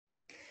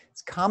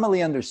It's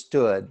commonly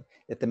understood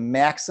that the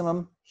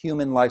maximum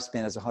human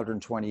lifespan is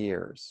 120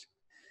 years.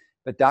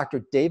 But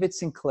Dr. David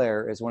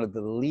Sinclair is one of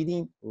the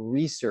leading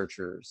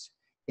researchers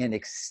in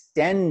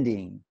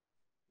extending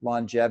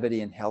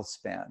longevity and health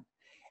span.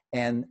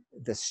 And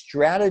the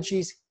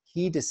strategies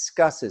he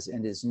discusses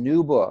in his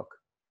new book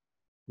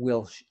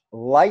will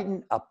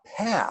lighten a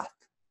path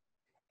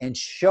and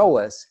show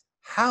us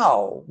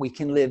how we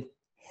can live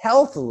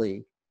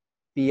healthily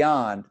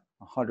beyond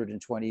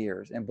 120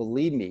 years. And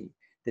believe me,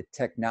 the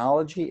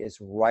technology is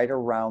right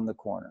around the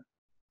corner.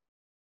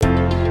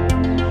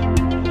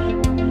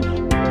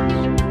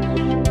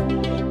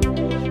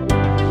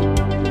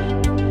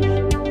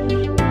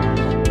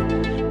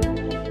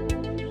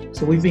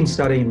 So we've been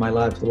studying in my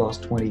lab for the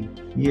last 20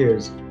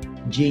 years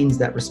genes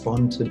that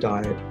respond to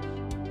diet,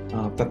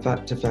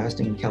 to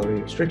fasting and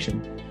calorie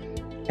restriction.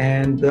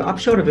 And the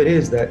upshot of it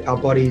is that our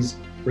bodies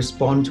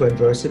respond to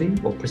adversity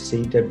or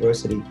perceived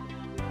adversity.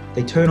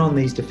 They turn on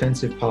these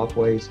defensive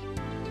pathways.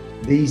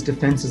 These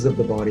defenses of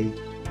the body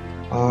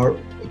are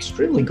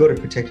extremely good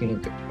at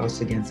protecting us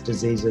against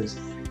diseases,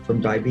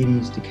 from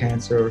diabetes to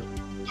cancer,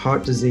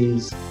 heart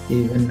disease,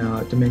 even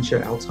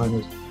dementia,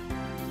 Alzheimer's.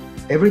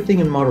 Everything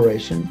in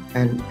moderation,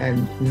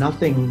 and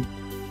nothing,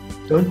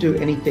 don't do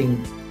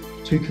anything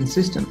too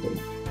consistently.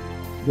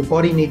 Your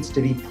body needs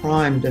to be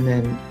primed and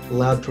then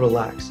allowed to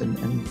relax,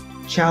 and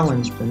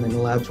challenged and then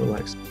allowed to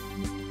relax.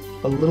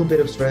 A little bit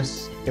of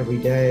stress every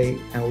day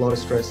and a lot of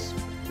stress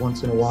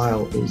once in a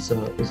while is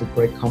a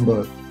great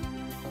combo.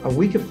 A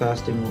week of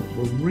fasting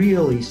will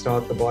really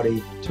start the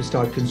body to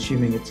start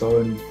consuming its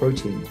own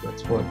protein.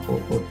 That's what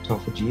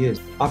autophagy is.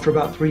 After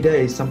about 3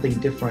 days, something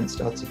different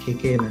starts to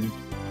kick in,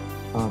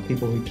 and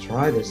people who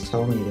try this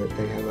tell me that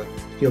they have a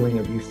feeling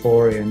of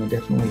euphoria and they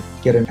definitely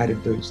get an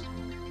added boost.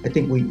 I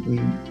think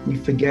we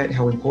forget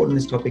how important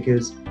this topic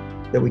is,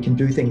 that we can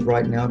do things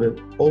right now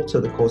to alter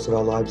the course of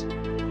our lives